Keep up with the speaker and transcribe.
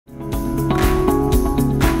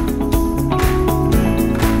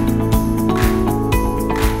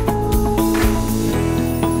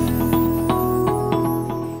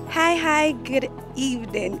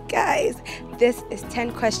This is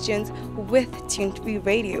 10 Questions with Tune3ree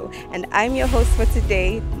Radio, and I'm your host for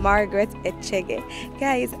today, Margaret Echege.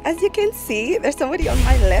 Guys, as you can see, there's somebody on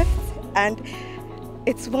my left, and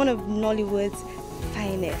it's one of Nollywood's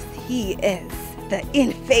finest. He is the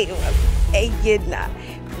infamous Enyinna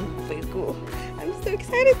Nwigwe. I'm so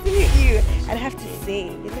excited to meet you. And I have to say,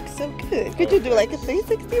 you look so good. Could you do like a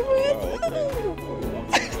 360 for us?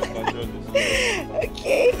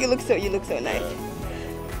 Okay, you look so nice.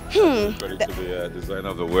 Credit to the designer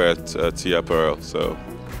of the wear at T Apparel, so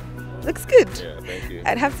looks good. yeah, thank you.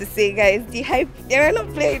 I'd have to say, guys, the hype, they're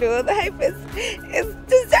not playing though. The hype is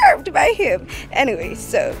deserved by him. Anyway,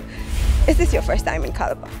 so is this your first time in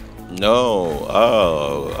Calabar? No,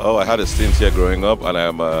 I had a stint here growing up, and I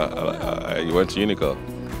went to Unical.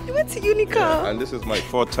 You went to Unical? Yeah, and this is my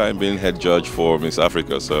fourth time being head judge for Miss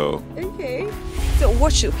Africa, so. Okay. So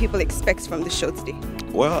what should people expect from the show today?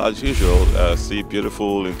 Well, as usual, see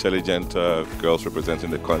beautiful, intelligent girls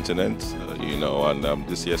representing the continent, and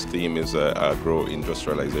this year's theme is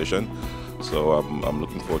agro-industrialization. So I'm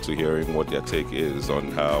looking forward to hearing what their take is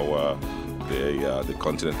on how the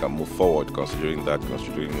continent can move forward, considering the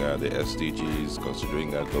SDGs,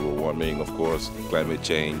 considering global warming, of course, climate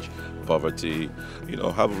change, poverty,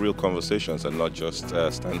 have real conversations and not just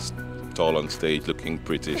stand tall on stage looking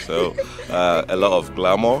pretty. So a lot of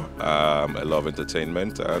glamour, a lot of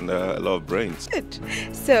entertainment, and a lot of brains. Good.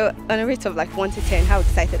 So on a rate of like 1 to 10, how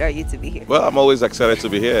excited are you to be here? Well, I'm always excited to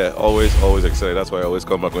be here. Always excited. That's why I always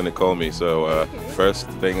come back when they call me. So first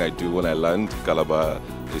thing I do when I land Calabar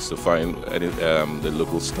is to find the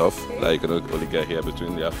local stuff. Like, only get here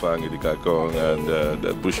between the Afang, the Kakong, and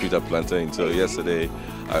the bushmeat and plantain. So yesterday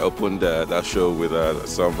I opened that show with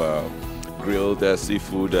some grilled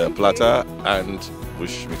seafood platter and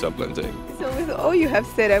bushmeat and plantain. So with all you have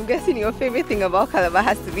said, I'm guessing your favorite thing about Calabar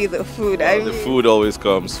has to be the food. Well, the food always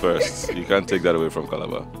comes first. You can't take that away from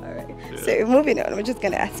Calabar. All right. Yeah. So moving on, we're just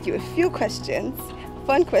going to ask you a few questions.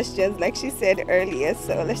 Fun questions, like she said earlier,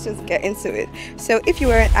 so let's just get into it. So if you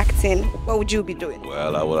weren't acting, what would you be doing?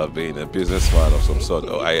 Well, I would have been a businessman of some sort.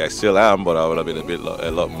 I still am, but I would have been a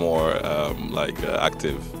lot more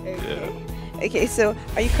active. Okay. Yeah. Okay, so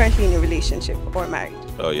are you currently in a relationship or married?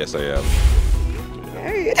 Oh, yes, I am.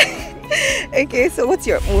 Married. Okay, so what's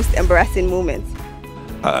your most embarrassing moment?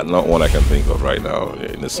 Not one I can think of right now.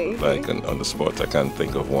 On the spot, I can't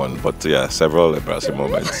think of one. But yeah, several embarrassing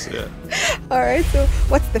moments. Yeah. All right. So,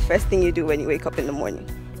 what's the first thing you do when you wake up in the morning?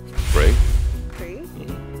 Pray. Pray.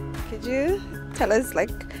 Mm-hmm. Could you tell us,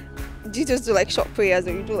 do you just do short prayers,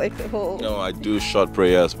 or you do the whole? No, I do short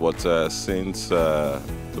prayers, but since the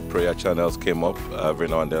prayer channels came up, every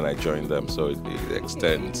now and then I join them, so it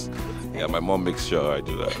extends. Yeah, my mom makes sure I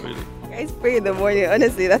do that. Really. Guys, pray in the morning.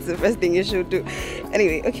 Honestly, that's the first thing you should do.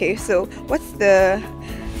 Anyway, okay, so do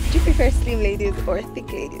you prefer slim ladies or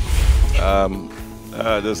thick ladies?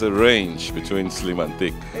 There's a range between slim and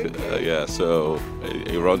thick. Okay. So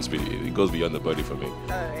it goes beyond the body for me. All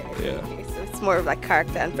right. Yeah. Okay, so it's more of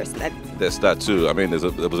character and personality. There's that too. I mean, there's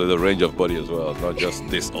a range of body as well, not just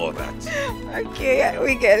this or that. Okay,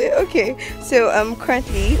 we get it. Okay, so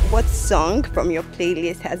currently, what song from your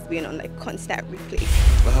playlist has been on constant replay?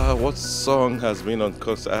 What song has been on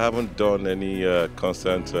constant? I haven't done any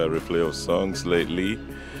constant replay of songs lately.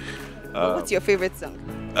 What's your favorite song?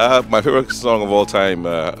 My favorite song of all time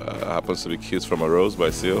happens to be "Kiss from a Rose"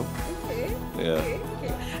 by Seal. Okay. Yeah.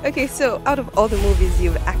 Okay, so out of all the movies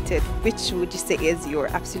you've acted, which would you say is your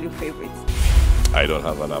absolute favorite? I don't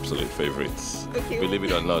have an absolute favorite. Okay. Believe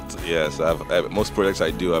it or not, yes. Most projects I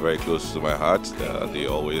do are very close to my heart. They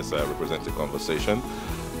always represent a conversation.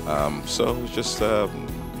 So it's just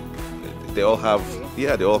they all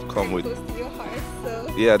come with. Close to your heart,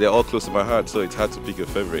 so. Yeah, they're all close to my heart, so it's hard to pick a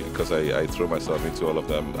favorite because I throw myself into all of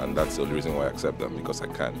them, and that's the only reason why I accept them, because I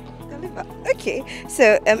can. Okay,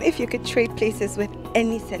 so if you could trade places with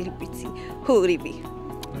any celebrity, who would it be?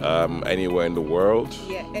 Anywhere in the world?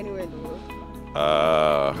 Yeah, anywhere in the world.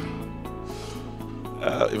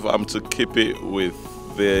 If I'm to keep it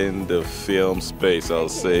within the film space, I'll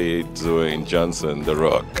say Dwayne Johnson, The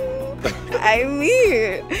Rock. I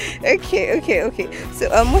mean, okay. So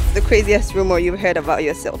what's the craziest rumor you've heard about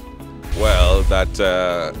yourself? Well, that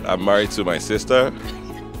I'm married to my sister.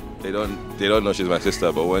 They don't know she's my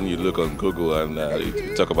sister, but when you look on Google and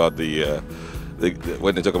you talk about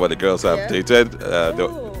when they talk about the girls I've dated,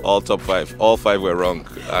 all top 5, all 5 were wrong,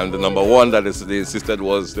 and the number 1 that they insisted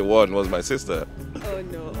was my sister.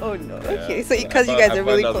 Oh no. Okay, so because you guys are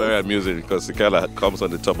really close. That's very amusing because it kind of comes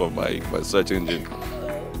on the top of my search engine.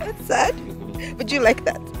 That's sad. Would you like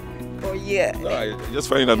that? Oh yeah. No, I just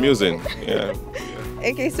find it amusing. Yeah.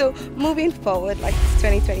 Okay, so moving forward, like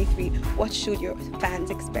 2023, what should your fans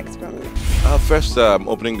expect from you? First, I'm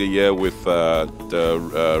opening the year with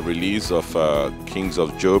the release of Kings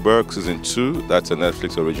of Joburg Season 2. That's a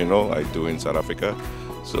Netflix original I do in South Africa.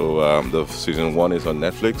 So the Season 1 is on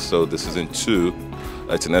Netflix, so the Season 2,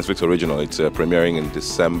 it's a Netflix original. It's premiering in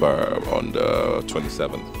December on the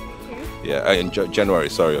 27th. Yeah, in January,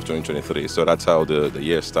 sorry, of 2023. So that's how the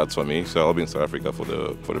year starts for me. So I'll be in South Africa for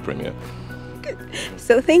the premiere. Good.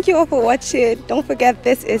 So thank you all for watching. Don't forget,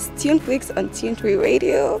 this is Tune Flix on Tune3ree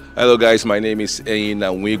Radio. Hello guys, my name is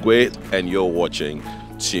Enyinna Nwigwe and you're watching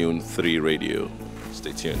Tune3ree Radio.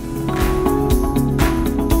 Stay tuned.